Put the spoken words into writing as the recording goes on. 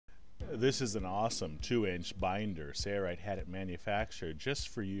This is an awesome 2-inch binder. Sailrite had it manufactured just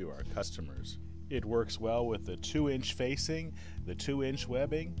for you, our customers. It works well with the 2-inch facing, the 2-inch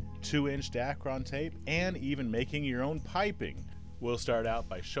webbing, 2-inch Dacron tape, and even making your own piping. We'll start out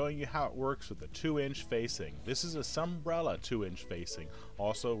by showing you how it works with the 2-inch facing. This is a Sunbrella 2-inch facing.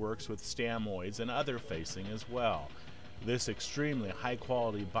 Also works with stamoids and other facing as well. This extremely high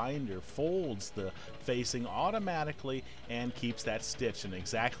quality binder folds the facing automatically and keeps that stitch in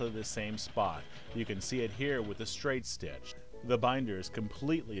exactly the same spot. You can see it here with the straight stitch. The binder is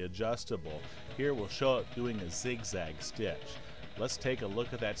completely adjustable. Here we'll show it doing a zigzag stitch. Let's take a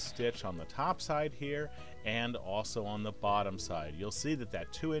look at that stitch on the top side here and also on the bottom side. You'll see that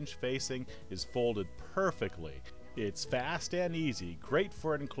that 2-inch facing is folded perfectly. It's fast and easy, great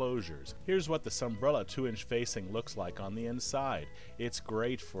for enclosures. Here's what the Sunbrella 2-inch facing looks like on the inside. It's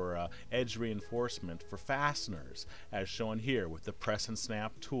great for edge reinforcement for fasteners, as shown here with the press and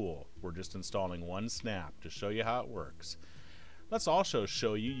snap tool. We're just installing one snap to show you how it works. Let's also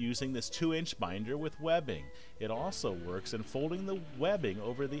show you using this 2-inch binder with webbing. It also works in folding the webbing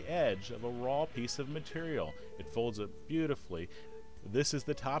over the edge of a raw piece of material. It folds it beautifully. This is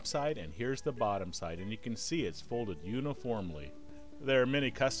the top side and here's the bottom side, and you can see it's folded uniformly. There are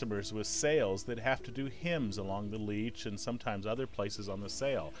many customers with sails that have to do hems along the leech and sometimes other places on the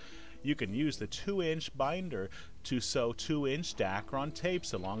sail. You can use the 2-inch binder to sew 2-inch Dacron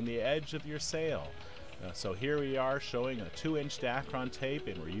tapes along the edge of your sail. So here we are showing a 2-inch Dacron tape,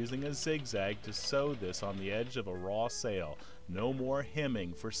 and we're using a zigzag to sew this on the edge of a raw sail. No more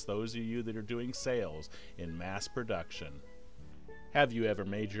hemming for those of you that are doing sails in mass production. Have you ever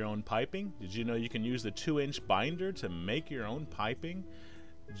made your own piping? Did you know you can use the 2-inch binder to make your own piping?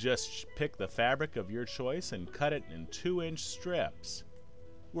 Just pick the fabric of your choice and cut it in 2-inch strips.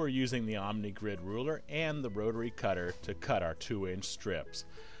 We're using the OmniGrid ruler and the rotary cutter to cut our 2-inch strips.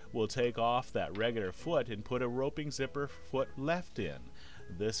 We'll take off that regular foot and put a roping zipper foot left in.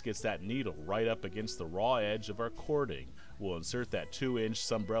 This gets that needle right up against the raw edge of our cording. We'll insert that 2-inch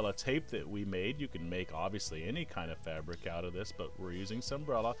Sunbrella tape that we made. You can make obviously any kind of fabric out of this, but we're using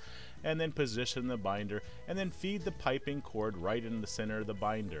Sunbrella. And then position the binder and then feed the piping cord right in the center of the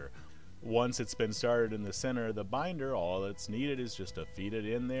binder. Once it's been started in the center of the binder, all that's needed is just to feed it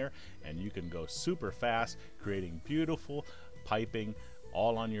in there, and you can go super fast creating beautiful piping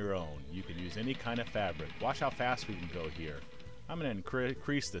all on your own. You can use any kind of fabric. Watch how fast we can go here. I'm going to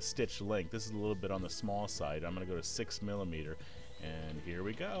increase the stitch length. This is a little bit on the small side. I'm going to go to 6mm, and here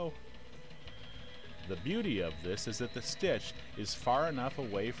we go. The beauty of this is that the stitch is far enough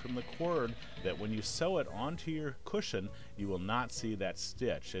away from the cord that when you sew it onto your cushion, you will not see that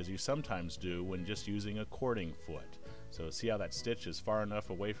stitch, as you sometimes do when just using a cording foot. So see how that stitch is far enough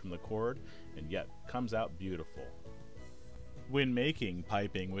away from the cord and yet comes out beautiful. When making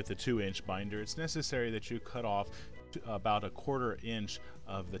piping with a 2-inch binder, it's necessary that you cut off about 1/4 inch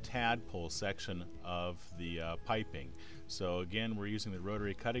of the tadpole section of the piping. So again, we're using the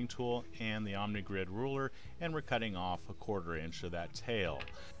rotary cutting tool and the OmniGrid ruler, and we're cutting off 1/4 inch of that tail.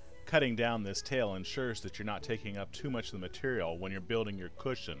 Cutting down this tail ensures that you're not taking up too much of the material when you're building your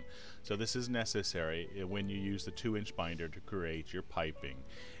cushion. So this is necessary when you use the 2-inch binder to create your piping.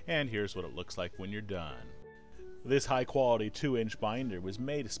 And here's what it looks like when you're done. This high quality 2-inch binder was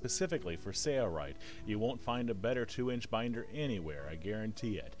made specifically for Sailrite. You won't find a better 2-inch binder anywhere, I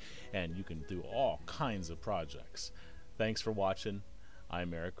guarantee it. And you can do all kinds of projects. Thanks for watching.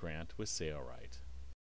 I'm Eric Grant with Sailrite.